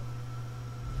better.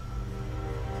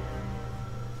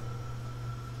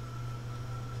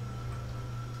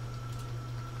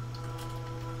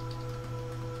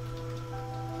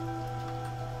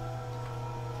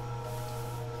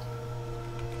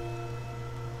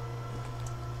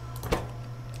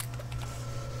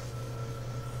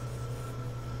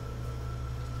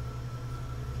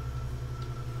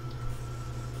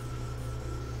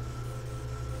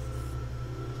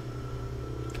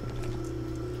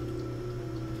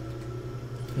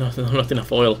 No, not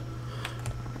enough oil.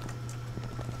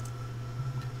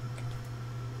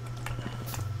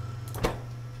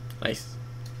 Nice.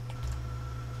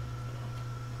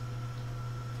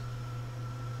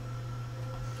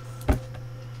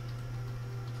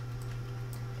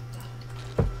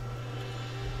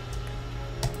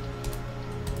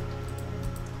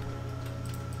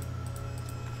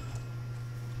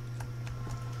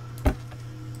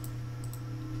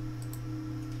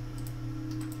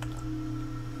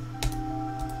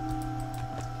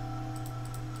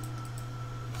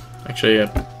 Actually,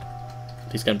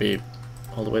 these can be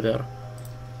all the way there.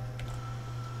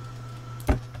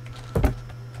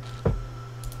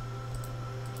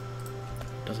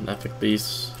 Doesn't affect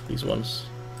these ones.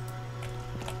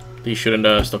 These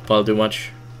shouldn't stockpile too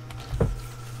much.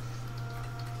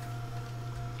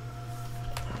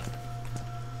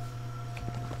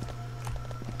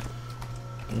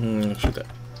 Actually,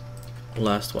 the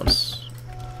last ones.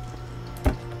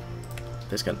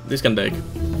 This can take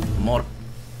more.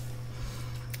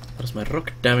 What's my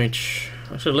rocket damage?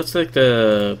 Actually, let's take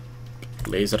the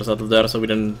lasers out of there so we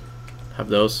don't have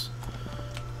those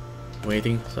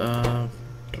waiting. So,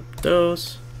 drop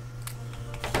those.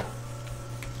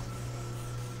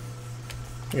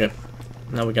 Okay,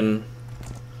 now we can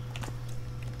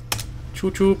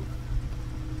choo choo.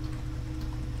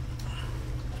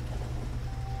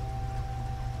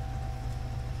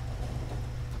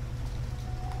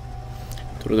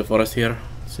 Through the forest here,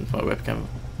 since my webcam.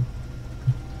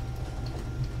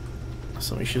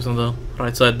 Some issues on the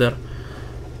right side there.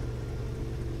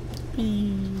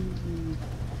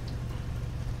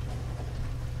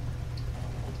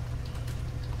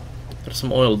 There's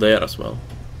some oil there as well.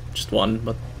 Just one,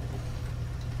 but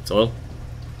it's oil.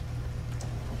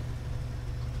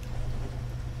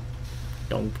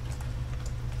 Donk.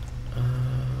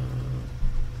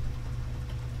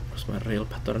 What's my rail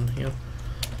pattern here?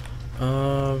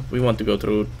 We want to go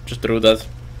through, just through that.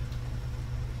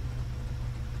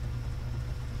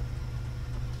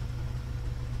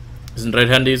 Isn't right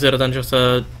hand easier than just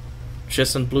a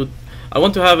chest and blue? I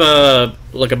want to have a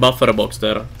like a buffer box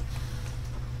there.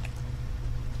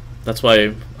 That's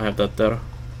why I have that there.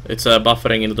 It's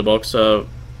buffering into the box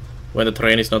when the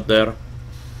train is not there,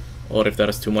 or if there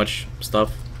is too much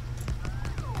stuff.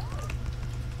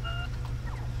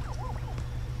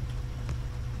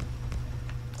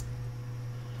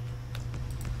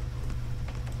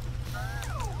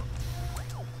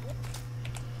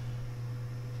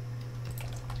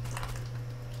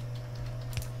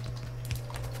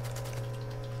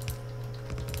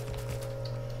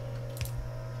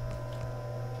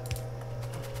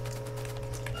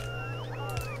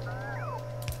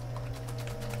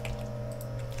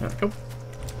 There we go.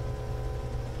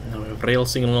 Now we have rail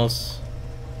signals,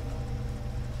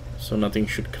 so nothing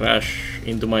should crash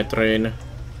into my train.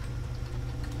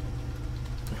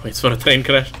 Waits for a train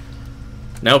crash.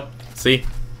 Nope. See?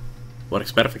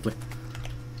 Works perfectly.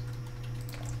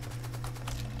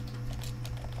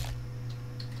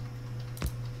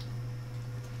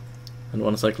 And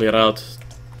once I clear out,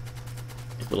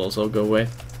 it will also go away.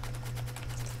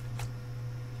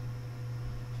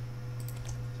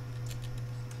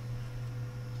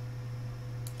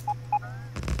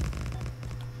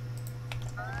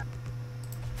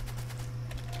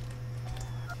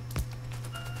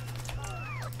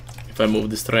 If I move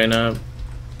this train out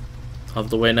of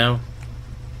the way now.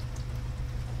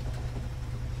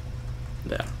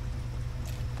 There.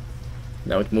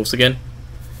 Now it moves again.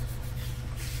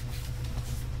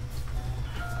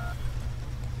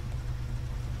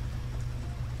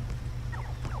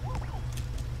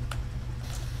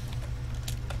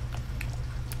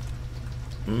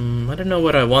 I don't know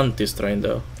where I want this train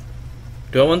though.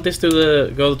 Do I want this to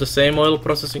go to the same oil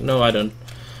processing? No, I don't.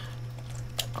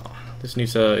 Oh, this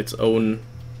needs its own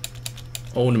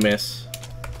mess.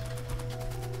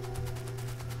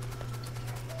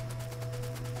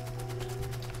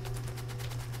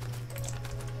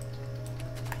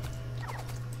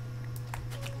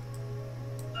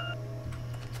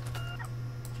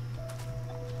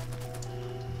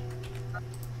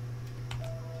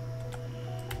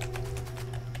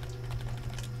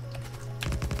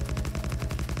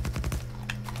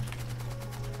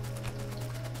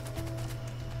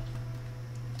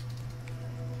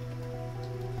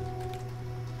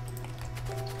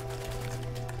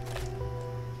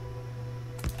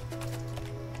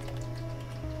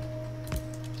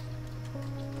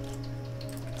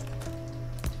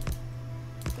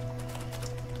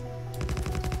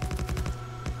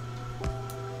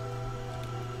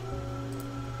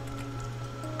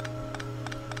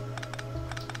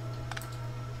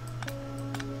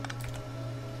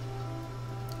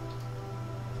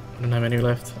 I don't have any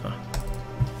left. Oh.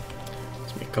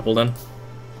 Let's make a couple then.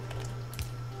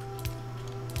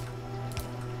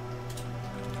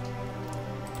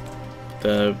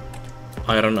 The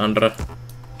iron under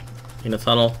in a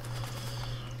tunnel.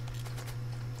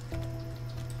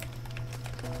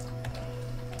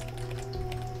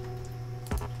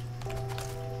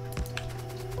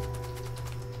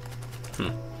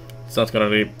 It's not gonna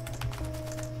really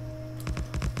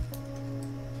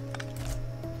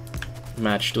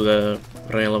match to the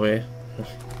railway.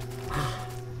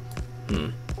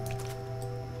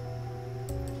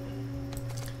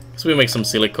 So we make some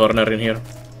silly corner in here.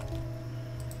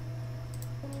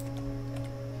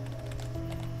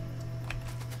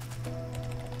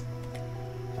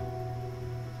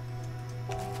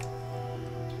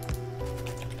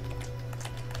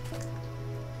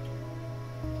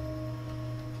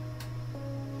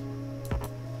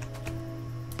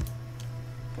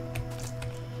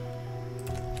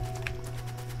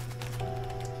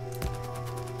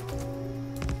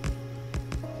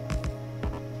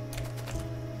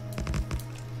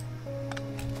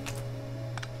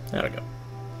 There we go.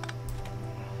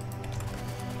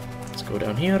 Let's go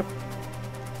down here.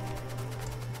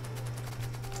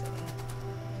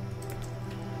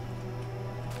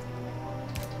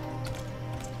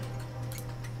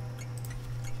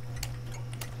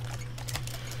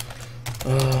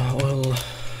 Oil.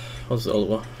 What's the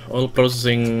oil? Oil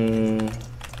processing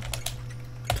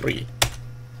 3.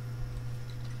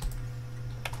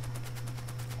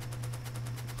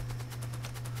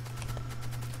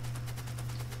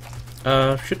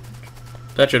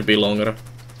 That should be longer.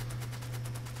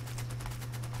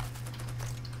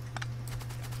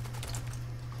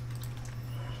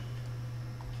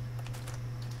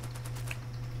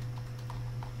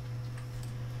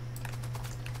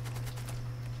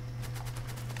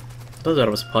 I thought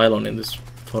there was a pylon in this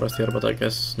forest here, but I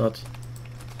guess not.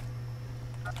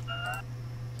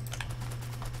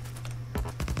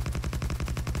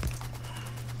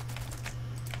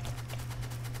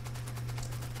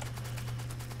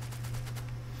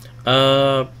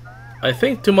 I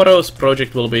think tomorrow's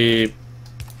project will be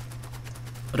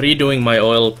redoing my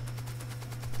oil.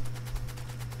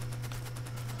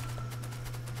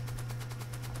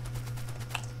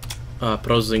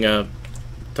 Processing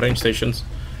train stations.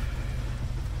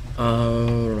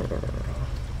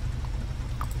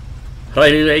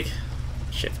 Riley Lake.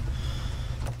 Shit.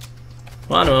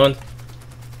 1 moment.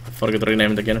 I forgot to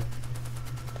rename it again.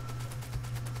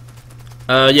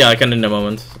 Yeah, I can in a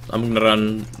moment. I'm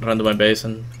gonna run to my base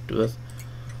and do that.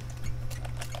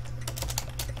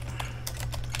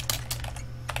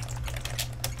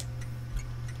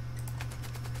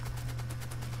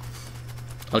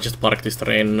 I'll just park this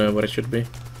train where it should be.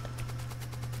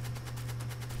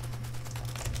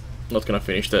 Not gonna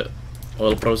finish the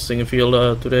oil processing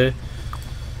field today.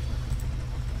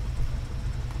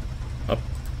 Up,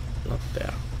 not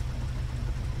there.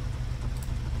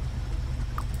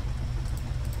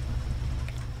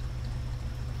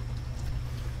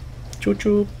 Choo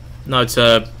choo. Now it's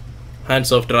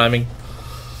hands-off driving.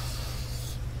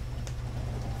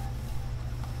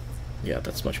 Yeah,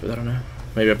 that's much better now.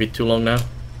 Maybe a bit too long now.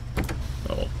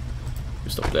 Oh, you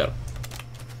stop there.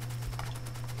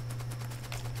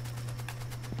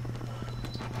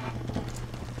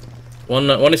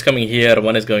 One is coming here,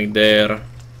 one is going there,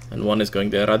 and one is going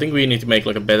there. I think we need to make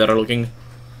like a better looking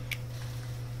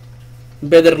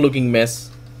mess.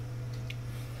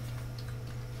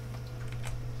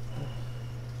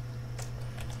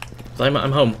 I'm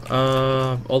home.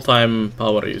 All-time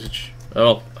power usage.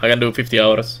 Well, I can do 50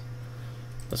 hours.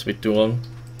 That's a bit too long.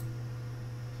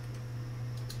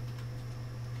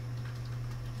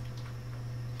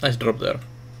 Nice drop there.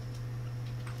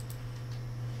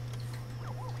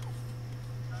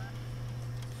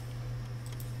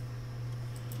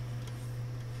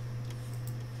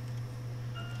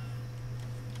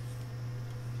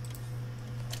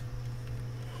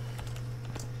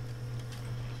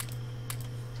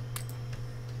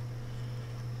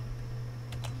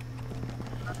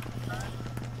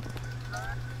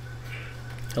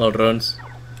 Hello drones.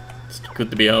 It's good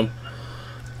to be home.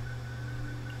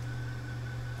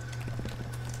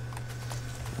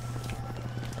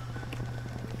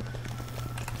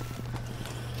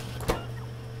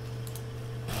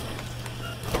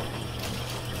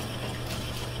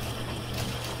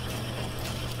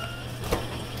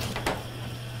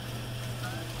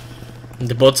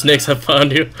 The bot snakes have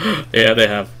found you. Yeah, they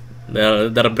have.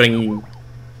 They're bringing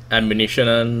ammunition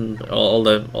and all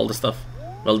the stuff.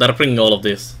 Well, they're bringing all of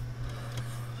this.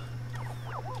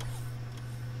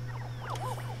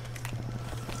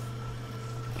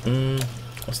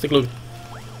 Let's take a look.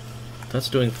 That's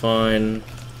doing fine.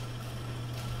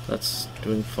 That's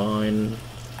doing fine.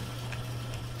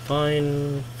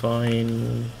 Fine.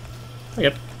 Oh,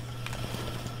 yep.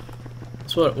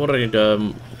 So already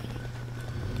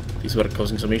these were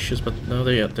causing some issues, but now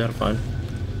they're fine.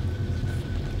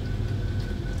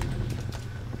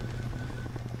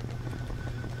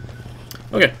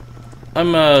 Okay,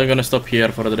 I'm gonna stop here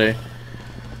for the day.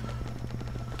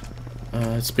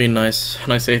 It's been nice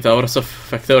 8 hours of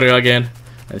Factorio again.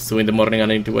 It's 2 in the morning. I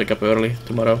need to wake up early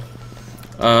tomorrow.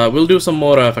 We'll do some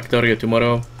more Factorio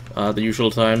tomorrow. The usual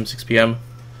time, 6 PM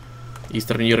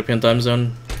Eastern European time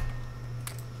zone.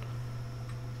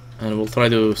 And we'll try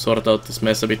to sort out this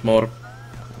mess a bit more.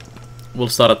 We'll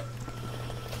start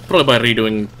probably by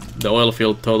redoing the oil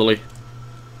field totally.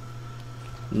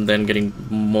 And then getting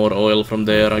more oil from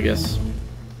there, I guess.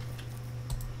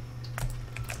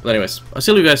 But anyways, I'll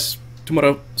see you guys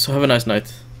tomorrow, so have a nice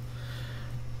night.